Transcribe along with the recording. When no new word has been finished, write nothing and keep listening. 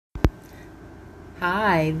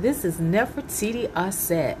Hi, this is Nefferitti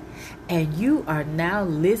Asset, and you are now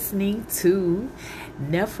listening to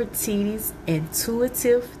Neffertiti's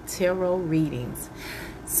Intuitive Tarot Readings.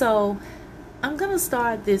 So, I'm going to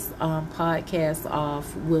start this podcast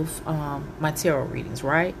off with my tarot readings,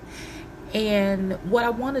 right? And what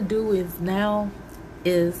I want to do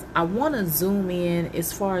is I want to zoom in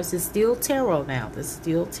as far as it's still tarot now. This is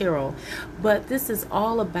still tarot, but this is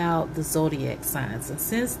all about the zodiac signs. And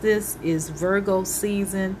since this is Virgo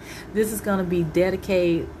season, this is going to be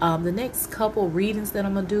dedicated. The next couple readings that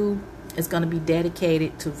I'm going to do is going to be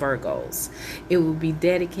dedicated to Virgos. It will be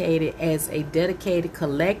dedicated as a dedicated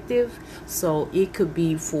collective. So it could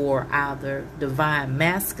be for either divine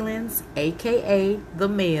masculines, aka the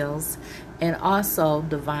males, and also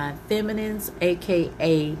divine feminines,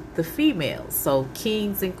 aka the females. So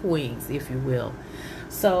kings and queens, if you will.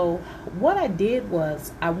 So what I did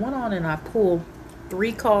was I went on and I pulled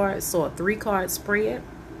 3 cards, so a 3-card spread,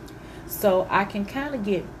 so I can kind of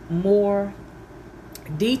get more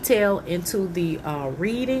detail into the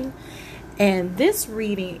reading. And this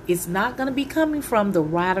reading is not going to be coming from the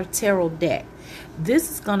Rider Tarot deck. This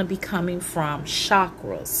is going to be coming from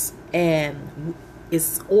Chakras, and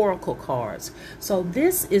it's oracle cards. So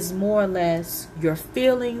this is more or less your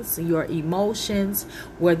feelings, your emotions,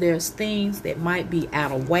 where there's things that might be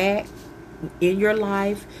out of whack in your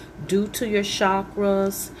life due to your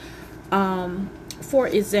chakras. For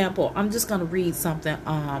example, I'm just going to read something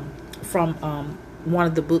from one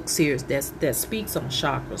of the book series that speaks on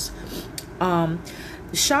chakras.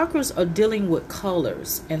 Chakras are dealing with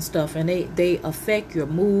colors and stuff, and they affect your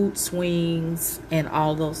mood swings and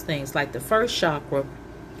all those things. Like the first chakra,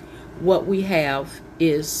 what we have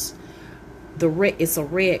is the red. It's a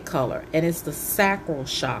red color, and it's the sacral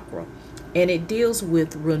chakra, and it deals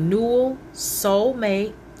with renewal,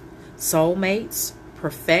 soulmates,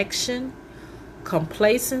 perfection,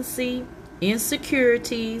 complacency,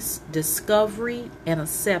 insecurities, discovery, and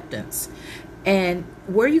acceptance. And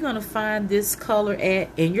where you're going to find this color at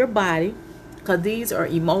in your body, because these are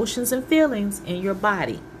emotions and feelings in your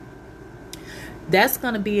body, that's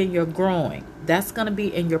going to be in your groin. That's going to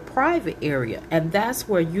be in your private area. And that's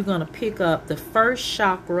where you're going to pick up the first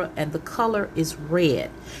chakra, and the color is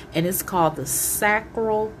red. And it's called the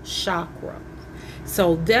sacral chakra.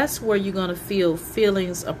 So that's where you're going to feel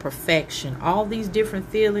feelings of perfection. All these different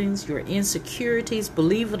feelings, your insecurities,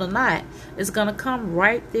 believe it or not, is going to come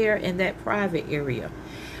right there in that private area.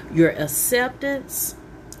 Your acceptance,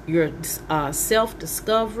 your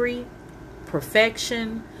self-discovery,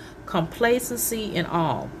 perfection, complacency, and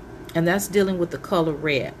all. And that's dealing with the color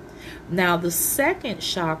red. Now the second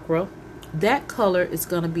chakra, that color is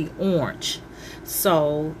going to be orange.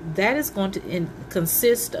 So that is going to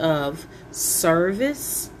consist of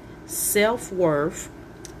service, self-worth,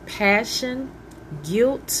 passion,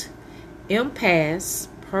 guilt, impasse,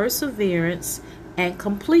 perseverance, and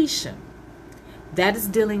completion. That is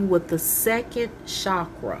dealing with the second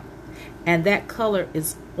chakra, and that color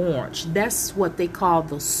is orange. That's what they call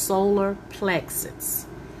the solar plexus.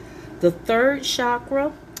 The third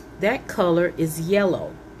chakra, that color is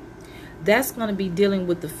yellow. That's going to be dealing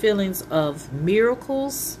with the feelings of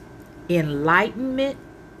miracles, enlightenment,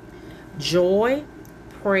 joy,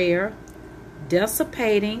 prayer,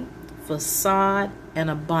 dissipating, facade, and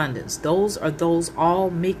abundance. Those are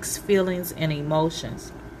all mixed feelings and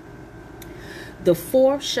emotions. The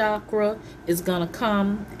fourth chakra is going to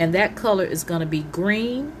come, and that color is going to be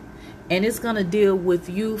green, and it's going to deal with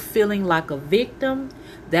you feeling like a victim.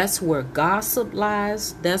 That's where gossip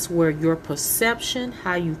lies. That's where your perception,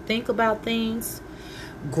 how you think about things.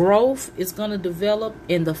 Growth is going to develop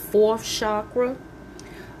in the fourth chakra.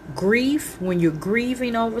 Grief, when you're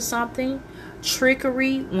grieving over something.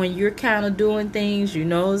 Trickery, when you're kind of doing things you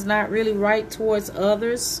know is not really right towards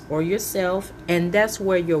others or yourself. And that's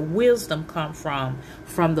where your wisdom comes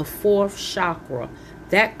from the fourth chakra.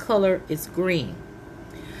 That color is green.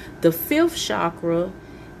 The fifth chakra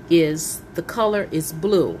the color is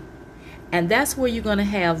blue. And that's where you're going to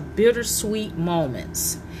have bittersweet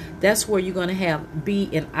moments. That's where you're going to be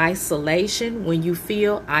in isolation when you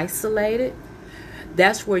feel isolated.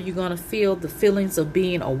 That's where you're going to feel the feelings of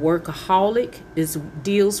being a workaholic. This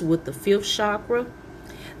deals with the fifth chakra.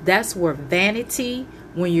 That's where vanity,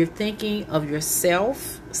 when you're thinking of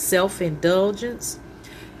yourself, self-indulgence.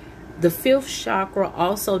 The fifth chakra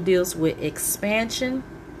also deals with expansion.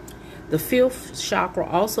 The fifth chakra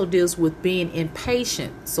also deals with being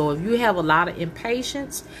impatient. So if you have a lot of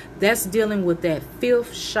impatience, that's dealing with that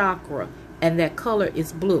fifth chakra, and that color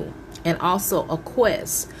is blue. And also a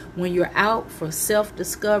quest, when you're out for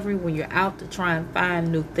self-discovery, when you're out to try and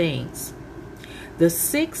find new things. The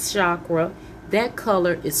sixth chakra, that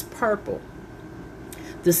color is purple.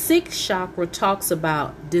 The sixth chakra talks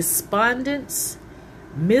about despondence,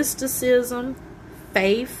 mysticism,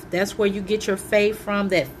 faith. That's where you get your faith from.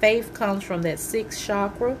 That faith comes from that sixth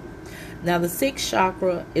chakra. Now, the sixth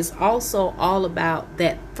chakra is also all about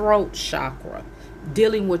that throat chakra,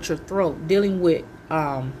 dealing with your throat, dealing with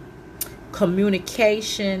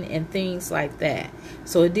communication and things like that.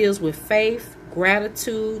 So it deals with faith,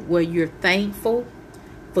 gratitude, where you're thankful,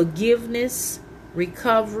 forgiveness,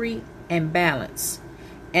 recovery, and balance.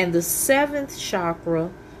 And the seventh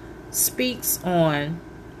chakra speaks on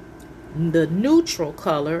the neutral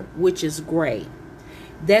color, which is gray.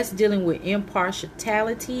 That's dealing with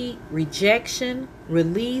impartiality, rejection,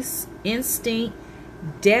 release, instinct,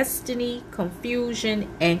 destiny, confusion,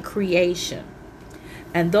 and creation.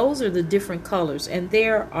 And those are the different colors. And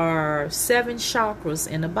there are 7 chakras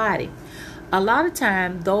in the body. A lot of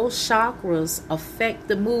time, those chakras affect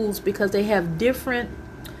the moods because they have different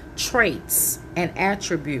traits and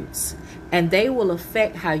attributes. And they will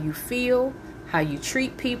affect how you feel, how you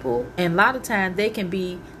treat people. And a lot of times, they can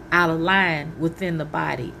be out of line within the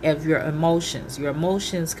body of your emotions. Your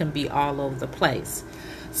emotions can be all over the place.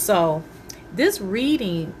 So this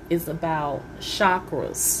reading is about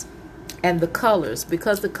chakras and the colors,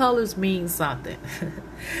 because the colors mean something.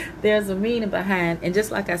 There's a meaning behind, and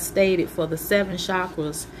just like I stated for the 7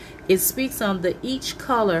 chakras, it speaks on that each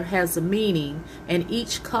color has a meaning, and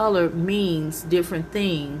each color means different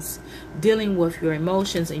things, dealing with your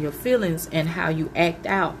emotions and your feelings and how you act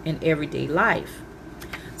out in everyday life.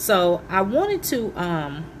 So I wanted to,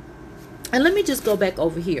 and let me just go back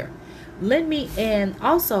over here.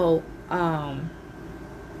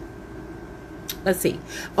 Let's see.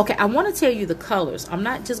 Okay, I want to tell you the colors. I'm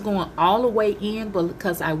not just going all the way in, but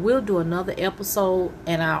because I will do another episode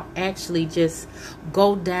and I'll actually just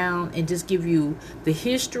go down and just give you the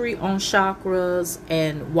history on chakras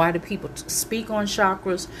and why do people speak on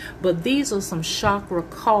chakras. But these are some chakra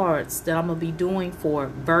cards that I'm going to be doing for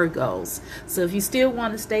Virgos. So if you still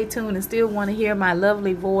want to stay tuned and still want to hear my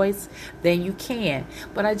lovely voice, then you can.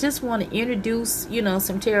 But I just want to introduce,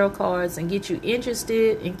 some tarot cards and get you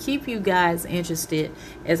interested and keep you guys interested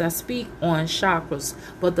as I speak on chakras.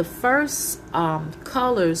 But the first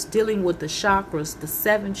colors dealing with the chakras, the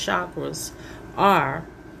 7 chakras, are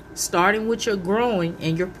starting with your growing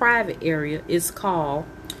in your private area, is called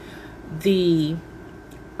the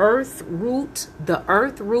earth root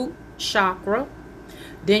chakra.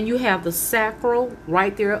 Then you have the sacral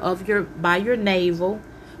right there by your navel,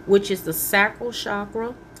 which is the sacral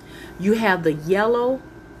chakra. You have the yellow,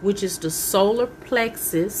 which is the solar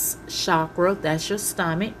plexus chakra. That's your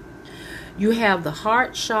stomach. You have the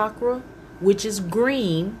heart chakra, which is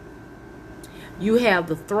green. You have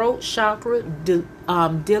the throat chakra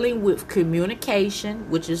dealing with communication,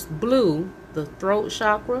 which is blue, the throat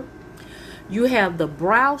chakra. You have the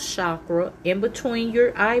brow chakra in between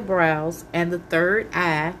your eyebrows and the third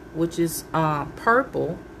eye, which is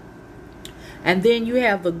purple. And then you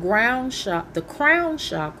have the crown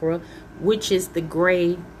chakra, which is the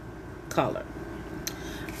gray color.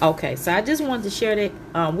 Okay, so I just wanted to share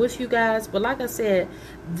that with you guys. But like I said,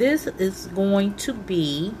 this is going to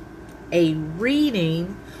be a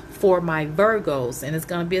reading for my Virgos, and it's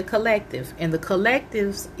going to be a collective. And the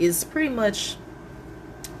collectives is pretty much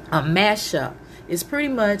a mashup. It's pretty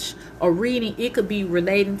much a reading. It could be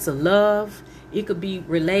relating to love. It could be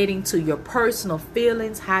relating to your personal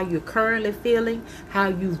feelings, how you're currently feeling, how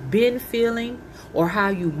you've been feeling, or how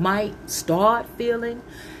you might start feeling,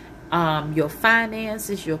 your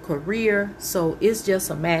finances, your career. So it's just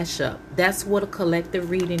a mashup. That's what a collective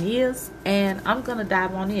reading is. And I'm going to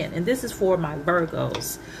dive on in. And this is for my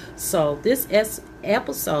Virgos. So this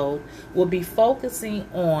episode will be focusing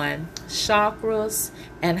on chakras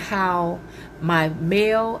and how my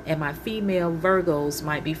male and my female Virgos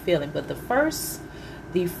might be feeling. But the first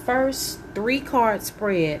 3 card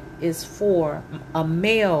spread is for a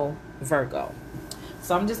male Virgo.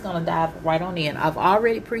 So I'm just going to dive right on in. I've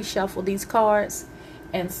already pre-shuffled these cards.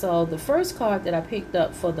 And so the first card that I picked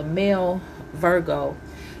up for the male Virgo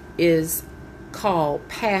is called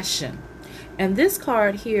Passion. And this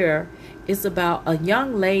card here is about a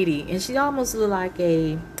young lady, and she almost looks like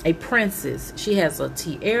a princess. She has a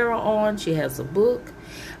tiara on. She has a book.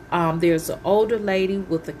 There's an older lady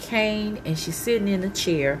with a cane, and she's sitting in a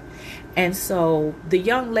chair. And so the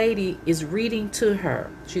young lady is reading to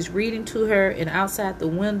her. She's reading to her, and outside the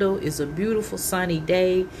window is a beautiful sunny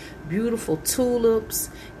day, beautiful tulips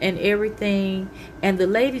and everything. And the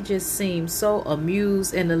lady just seems so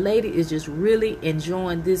amused, and the lady is just really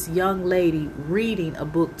enjoying this young lady reading a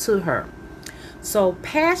book to her. So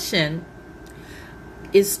passion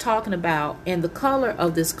is talking about, and the color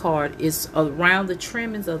of this card is around the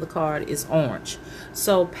trimmings of the card is orange.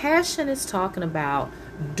 So passion is talking about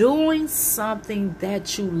doing something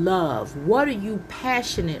that you love. What are you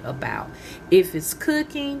passionate about? If it's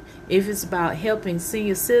cooking, if it's about helping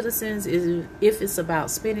senior citizens, if it's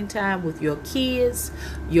about spending time with your kids,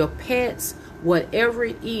 your pets, whatever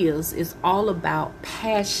it is, it's all about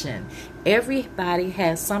passion. Everybody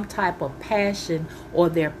has some type of passion, or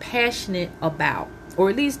they're passionate about,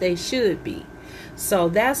 or at least they should be. So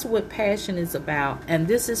that's what passion is about. And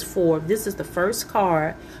this is the first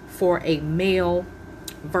card for a male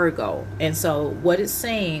Virgo. And so what it's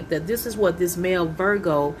saying, that this is what this male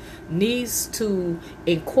Virgo needs to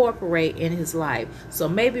incorporate in his life. So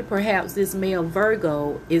maybe perhaps this male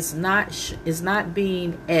Virgo is not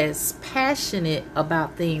being as passionate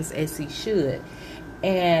about things as he should.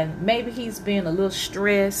 And maybe he's been a little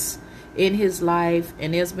stressed in his life,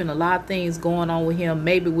 and there's been a lot of things going on with him,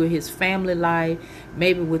 maybe with his family life,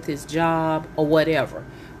 maybe with his job, or whatever.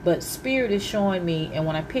 But Spirit is showing me, and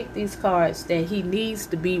when I pick these cards, that he needs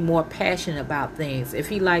to be more passionate about things. If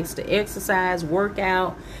he likes to exercise, work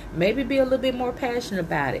out, maybe be a little bit more passionate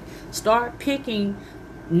about it. Start picking,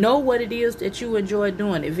 know what it is that you enjoy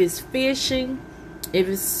doing. If it's fishing, if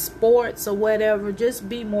it's sports or whatever, just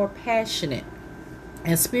be more passionate.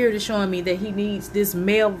 And Spirit is showing me that this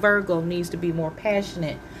male Virgo needs to be more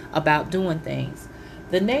passionate about doing things.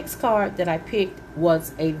 The next card that I picked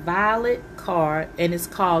was a violet card, and it's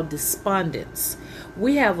called Despondence.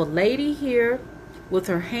 We have a lady here with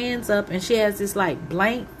her hands up, and she has this like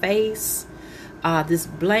blank face, this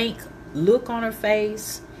blank look on her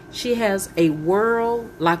face. She has a whirl,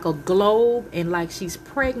 like a globe, and like she's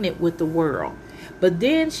pregnant with the whirl. But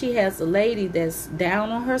then she has a lady that's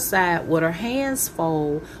down on her side with her hands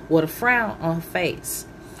folded, with a frown on her face.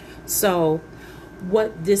 So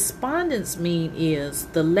what despondence mean is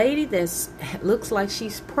the lady that looks like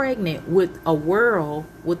she's pregnant with a whirl,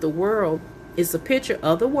 with the whirl, it's a picture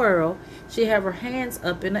of the whirl. She have her hands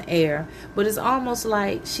up in the air, but it's almost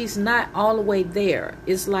like she's not all the way there.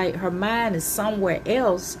 It's like her mind is somewhere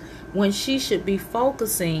else when she should be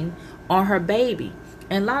focusing on her baby.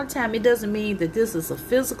 And a lot of time it doesn't mean that this is a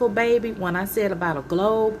physical baby. When I said about a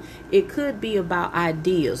globe, it could be about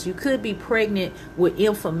ideas. You could be pregnant with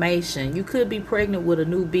information. You could be pregnant with a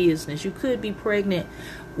new business. You could be pregnant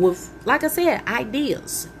with, like I said,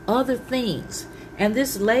 ideas, other things. And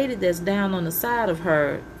this lady that's down on the side of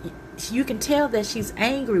her, you can tell that she's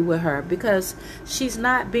angry with her because she's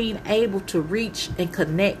not being able to reach and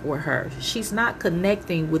connect with her. She's not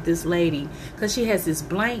connecting with this lady because she has this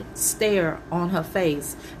blank stare on her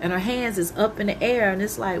face, and her hands is up in the air, and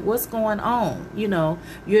it's like, what's going on? You know,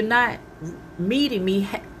 you're not meeting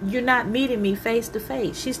me face to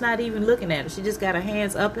face. She's not even looking at her. She just got her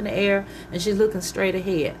hands up in the air, and she's looking straight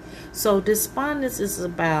ahead. So despondence is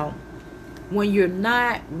about when you're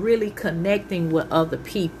not really connecting with other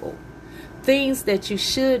people. Things that you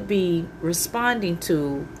should be responding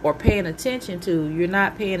to or paying attention to, you're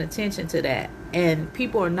not paying attention to that. And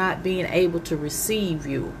people are not being able to receive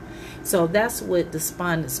you. So that's what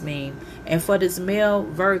despondence mean. And for this male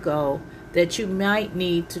Virgo, that you might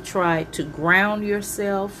need to try to ground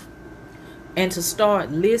yourself and to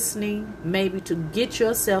start listening, maybe to get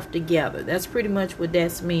yourself together. That's pretty much what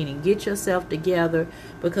that's meaning. Get yourself together,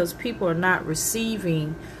 because people are not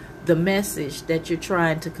receiving the message that you're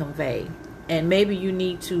trying to convey. And maybe you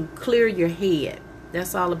need to clear your head.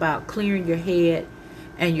 That's all about clearing your head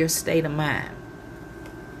and your state of mind.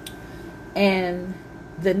 And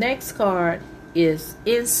the next card is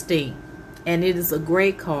Instinct, and it is a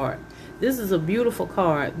great card. This is a beautiful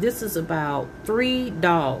card. This is about 3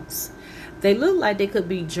 dogs. They look like they could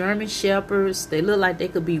be German Shepherds. They look like they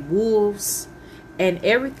could be wolves. And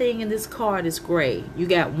everything in this card is gray. You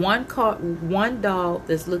got one dog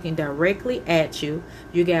that's looking directly at you.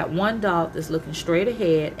 You got one dog that's looking straight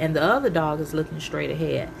ahead, and the other dog is looking straight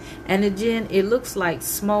ahead. And again, it looks like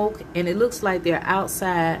smoke, and it looks like they're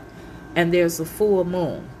outside, and there's a full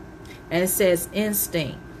moon. And it says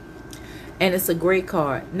Instinct. And it's a great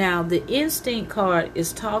card. Now, the Instinct card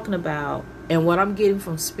is talking about, and what I'm getting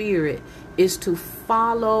from Spirit, is to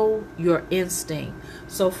follow your instinct.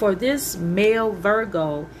 So for this male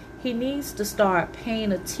Virgo, he needs to start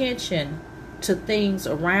paying attention to things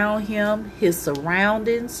around him, his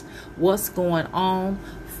surroundings, what's going on.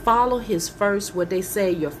 Follow his first, what they say,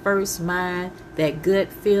 your first mind, that gut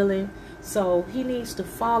feeling. So he needs to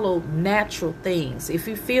follow natural things. If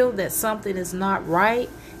you feel that something is not right,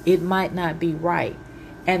 it might not be right.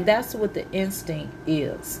 And that's what the instinct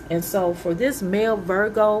is. And so for this male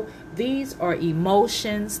Virgo, These are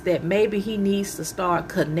emotions that maybe he needs to start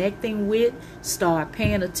connecting with, start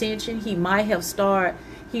paying attention. He may have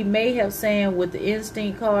saying with the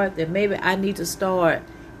instinct card that maybe I need to start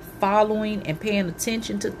following and paying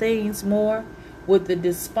attention to things more. With the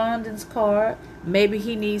despondence card, maybe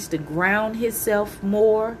he needs to ground himself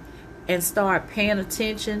more and start paying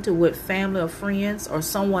attention to what family or friends or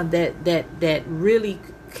someone that really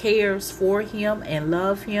cares for him and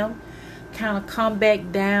love him, kind of come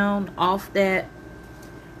back down off that,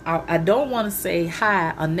 I don't want to say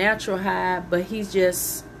high, a natural high, but he's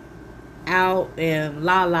just out in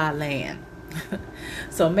la la land.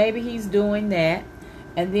 So maybe he's doing that.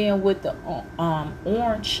 And then with the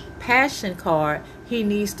orange passion card, he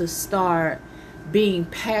needs to start being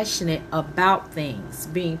passionate about things.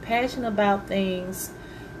 Being passionate about things,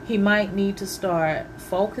 he might need to start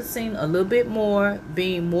focusing a little bit more,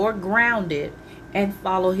 being more grounded, and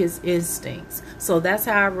follow his instincts. So that's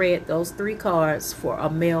how I read those 3 cards for a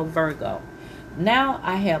male Virgo. Now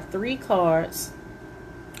I have 3 cards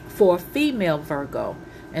for a female Virgo.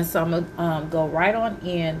 And so I'm going to go right on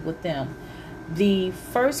in with them. The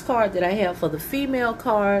first card that I have for the female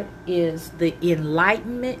card is the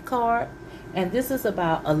Enlightenment card. And this is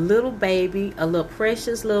about a little baby, a little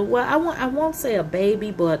precious little, well, I won't say a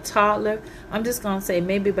baby, but a toddler. I'm just going to say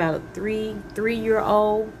maybe about a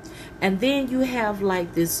three-year-old. And then you have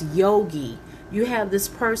like this yogi. You have this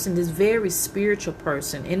person, this very spiritual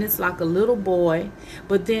person, and it's like a little boy,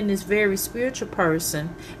 but then this very spiritual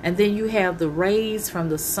person, and then you have the rays from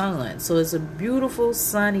the sun. So it's a beautiful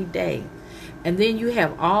sunny day. And then you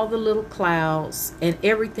have all the little clouds, and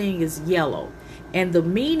everything is yellow. And the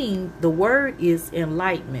meaning, the word is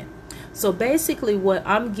enlightenment. So basically what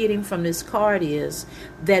I'm getting from this card is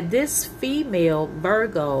that this female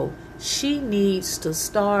Virgo, she needs to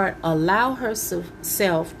start allow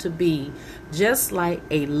herself to be just like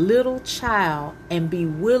a little child and be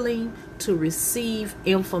willing to receive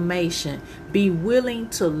information, be willing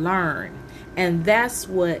to learn. And that's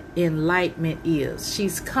what enlightenment is.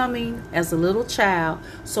 She's coming as a little child.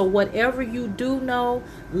 So whatever you do know,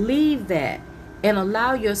 leave that and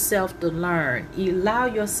allow yourself to learn. Allow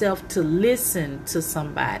yourself to listen to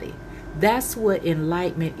somebody. That's what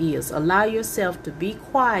enlightenment is. Allow yourself to be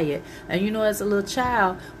quiet. And you know, as a little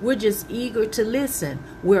child, we're just eager to listen.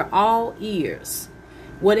 We're all ears.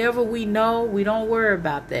 Whatever we know, we don't worry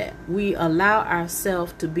about that. We allow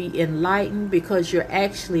ourselves to be enlightened because you're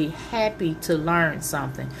actually happy to learn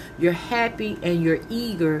something. You're happy and you're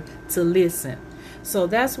eager to listen. So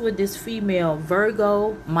that's what this female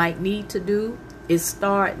Virgo might need to do, is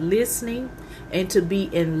start listening and to be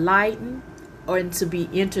enlightened, or to be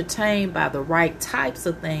entertained by the right types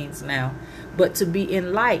of things now, but to be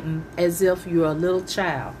enlightened as if you're a little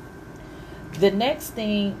child. The next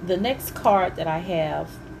card that I have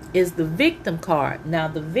is the victim card. Now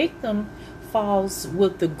the victim falls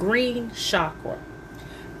with the green chakra.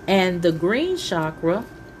 And the green chakra,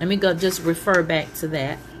 let me go just refer back to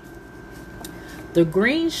that. The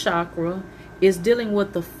green chakra is dealing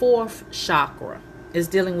with the 4th chakra. Is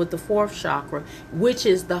dealing with the 4th chakra, which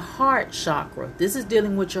is the heart chakra. This is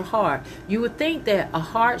dealing with your heart. You would think that a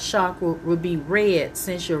heart chakra would be red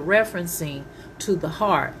since you're referencing to the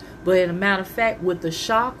heart. But in a matter of fact, with the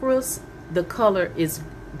chakras, the color is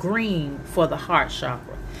green for the heart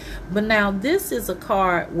chakra. But now this is a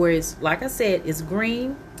card where it's, like I said, it's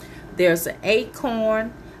green. There's an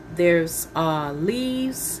acorn. There's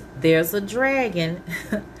leaves. There's a dragon.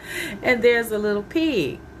 And there's a little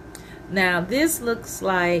pig. Now this looks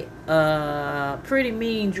like a pretty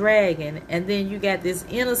mean dragon, and then you got this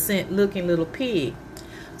innocent looking little pig.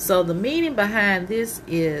 So the meaning behind this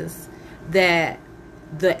is that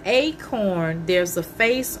the acorn, there's a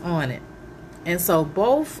face on it. And so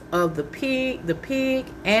both of the pig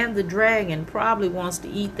and the dragon probably wants to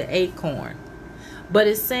eat the acorn. But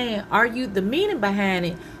it's saying, the meaning behind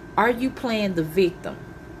it, are you playing the victim?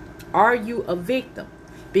 Are you a victim?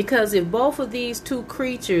 Because if both of these two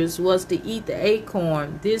creatures was to eat the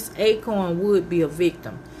acorn, this acorn would be a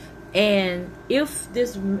victim. And if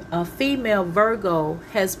this female Virgo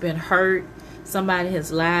has been hurt, somebody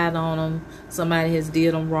has lied on them, somebody has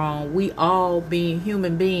did them wrong. We all, being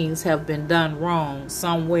human beings, have been done wrong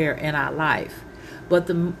somewhere in our life. But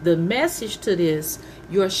the message to this,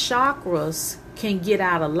 your chakras can get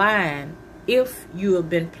out of line if you have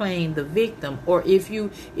been playing the victim, or if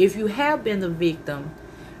you have been the victim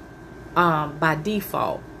by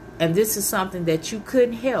default, and this is something that you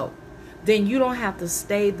couldn't help, then you don't have to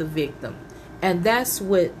stay the victim. And that's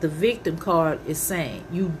what the victim card is saying.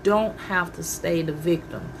 You don't have to stay the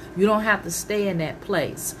victim. You don't have to stay in that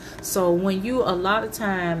place. So when you, a lot of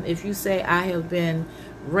time, if you say, I have been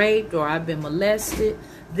raped or I've been molested,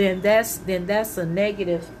 then that's a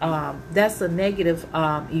negative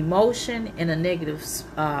emotion and a negative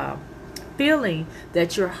feeling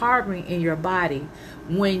that you're harboring in your body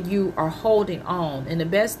when you are holding on. And the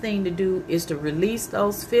best thing to do is to release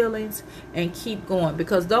those feelings and keep going,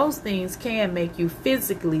 because those things can make you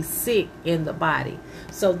physically sick in the body.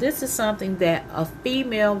 So this is something that a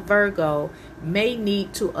female Virgo may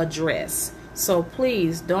need to address. So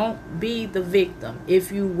please don't be the victim.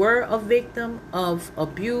 If you were a victim of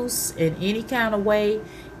abuse in any kind of way,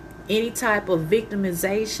 any type of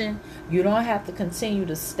victimization, you don't have to continue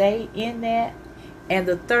to stay in that. And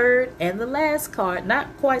the third and the last card,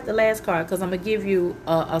 not quite the last card, because I'm going to give you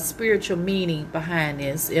a spiritual meaning behind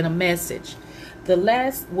this in a message. The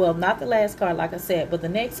last, well, not the last card, like I said, but the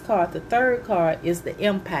next card, the third card, is the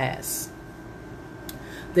impasse.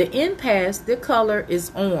 The impasse, the color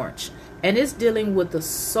is orange, and it's dealing with the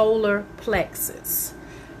solar plexus.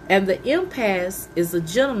 And the impasse is a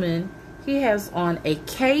gentleman. He has on a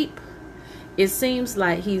cape. It seems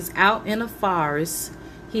like he's out in a forest.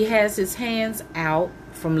 He has his hands out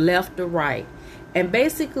from left to right. And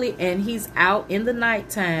basically, and he's out in the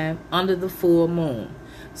nighttime under the full moon.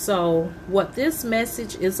 So what this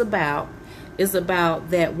message is about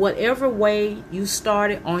that whatever way you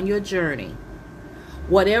started on your journey,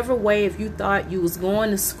 whatever way, if you thought you was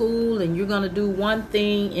going to school and you're going to do one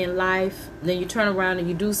thing in life, then you turn around and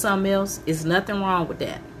you do something else, there's nothing wrong with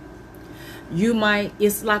that.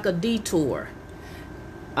 It's like a detour.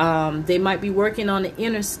 They might be working on the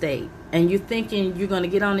interstate and you're thinking you're going to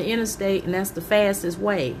get on the interstate and that's the fastest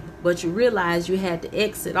way, but you realize you had to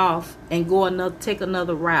exit off and take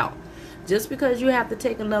another route. Just because you have to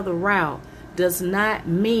take another route does not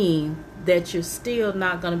mean that you're still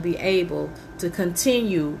not going to be able to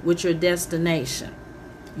continue with your destination.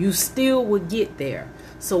 You still will get there.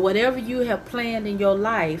 So whatever you have planned in your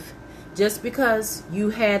life, just because you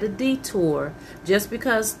had a detour, just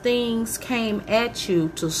because things came at you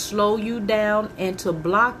to slow you down and to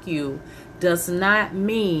block you, does not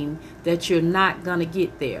mean that you're not going to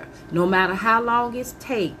get there. No matter how long it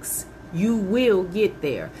takes, you will get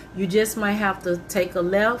there. You just might have to take a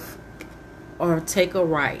left or take a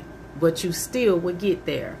right, but you still will get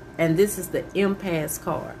there. And this is the impasse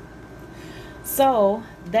card. So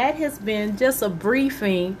that has been just a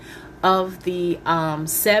briefing of the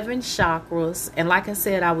 7 chakras. And like I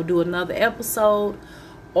said, I will do another episode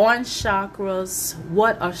on chakras.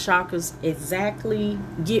 What are chakras exactly?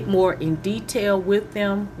 Get more in detail with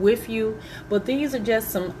you. But these are just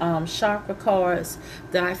some chakra cards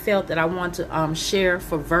that I felt that I want to share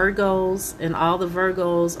for Virgos and all the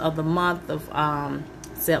Virgos of the month of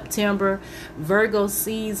September. Virgo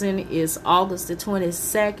season is August the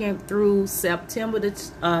 22nd through September the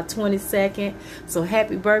 22nd. So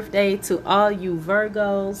happy birthday to all you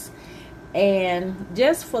Virgos. And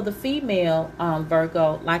just for the female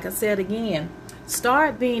Virgo, like I said again,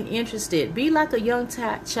 start being interested. Be like a young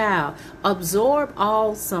child. Absorb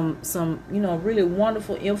all some really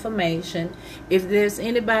wonderful information. If there's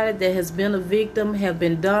anybody that has been a victim, have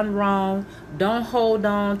been done wrong, don't hold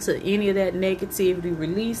on to any of that negativity.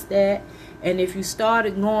 Release that. And if you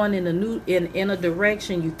started going in a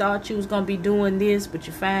direction, you thought you was going to be doing this, but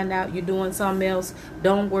you find out you're doing something else,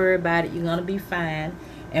 don't worry about it. You're going to be fine.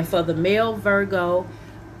 And for the male Virgo,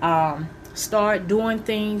 start doing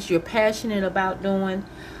things you're passionate about doing.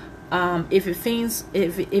 If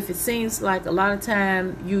it seems like a lot of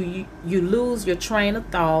time you lose your train of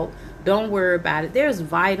thought, don't worry about it. There's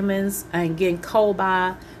vitamins and getting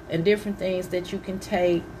cobalt and different things that you can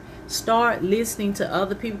take. Start listening to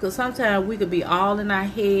other people, because sometimes we could be all in our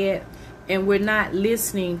head and we're not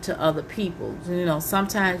listening to other people.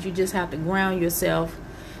 Sometimes you just have to ground yourself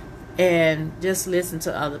and just listen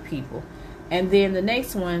to other people. And then the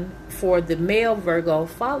next one for the male Virgo,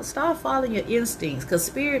 start following your instincts, because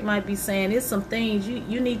Spirit might be saying there's some things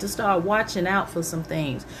you need to start watching out for. Some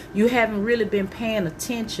things you haven't really been paying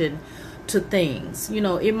attention to things.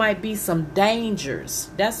 It might be some dangers.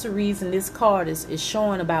 That's the reason this card is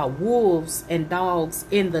showing about wolves and dogs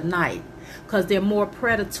in the night, because they're more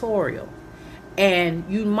predatory. And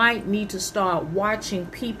you might need to start watching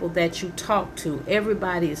people that you talk to.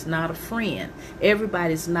 Everybody is not a friend.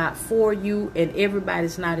 Everybody's not for you, and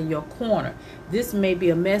everybody's not in your corner. This may be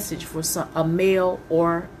a message for a male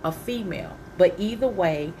or a female. But either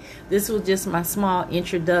way, this was just my small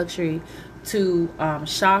introductory to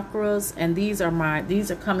chakras, and these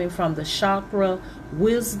are coming from the Chakra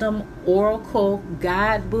Wisdom Oracle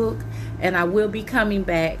Guidebook. And I will be coming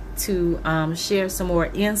back to share some more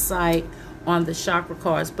insight on the chakra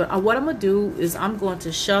cards. But what I'm going to do is I'm going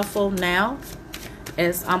to shuffle now,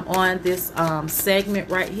 as I'm on this segment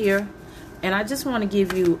right here. And I just want to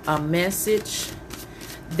give you a message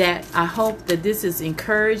that I hope that this is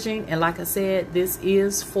encouraging. And like I said, this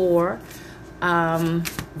is for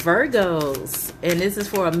Virgos, and this is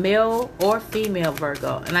for a male or female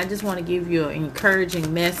Virgo. And I just want to give you an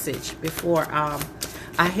encouraging message before I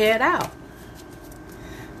head out.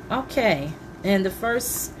 Okay, and the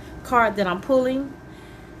first card that I'm pulling,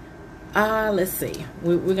 let's see,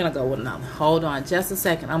 we're gonna go with another. Hold on just a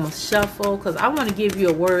second. I'm gonna shuffle because I want to give you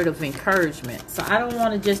a word of encouragement. So I don't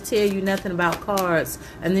want to just tell you nothing about cards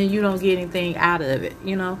and then you don't get anything out of it.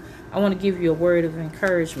 You know, I want to give you a word of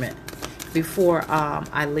encouragement before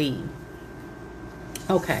I leave.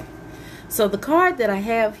 Okay, so the card that I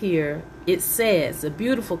have here, it says, a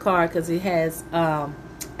beautiful card because it has a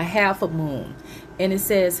half a moon, and it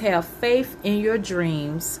says, have faith in your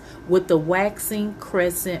dreams with the waxing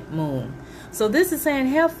crescent moon. So this is saying,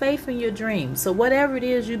 have faith in your dreams. So whatever it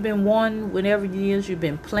is you've been wanting, whatever it is you've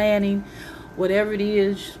been planning, whatever it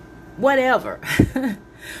is, whatever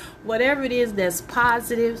whatever it is that's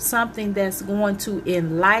positive, something that's going to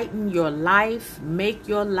enlighten your life, make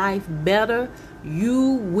your life better,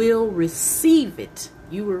 you will receive it.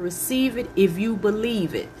 You will receive it if you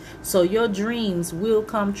believe it. So your dreams will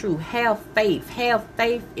come true. Have faith. Have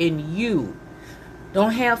faith in you.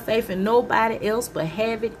 Don't have faith in nobody else, but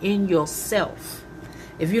have it in yourself.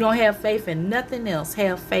 If you don't have faith in nothing else,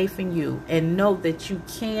 have faith in you. And know that you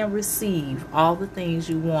can receive all the things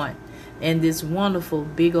you want in this wonderful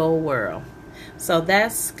big old world. So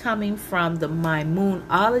that's coming from the My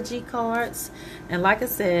Moonology cards. And like I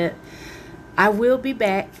said, I will be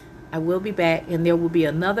back. And there will be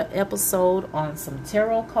another episode on some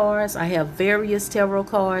tarot cards. I have various tarot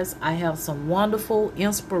cards. I have some wonderful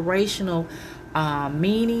inspirational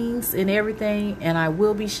meanings and everything, and I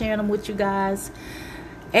will be sharing them with you guys.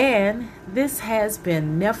 And this has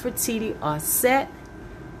been Nefferitti Arset,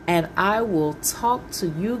 and I will talk to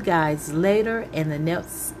you guys later in the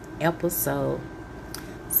next episode.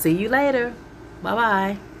 See you later. Bye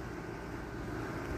bye.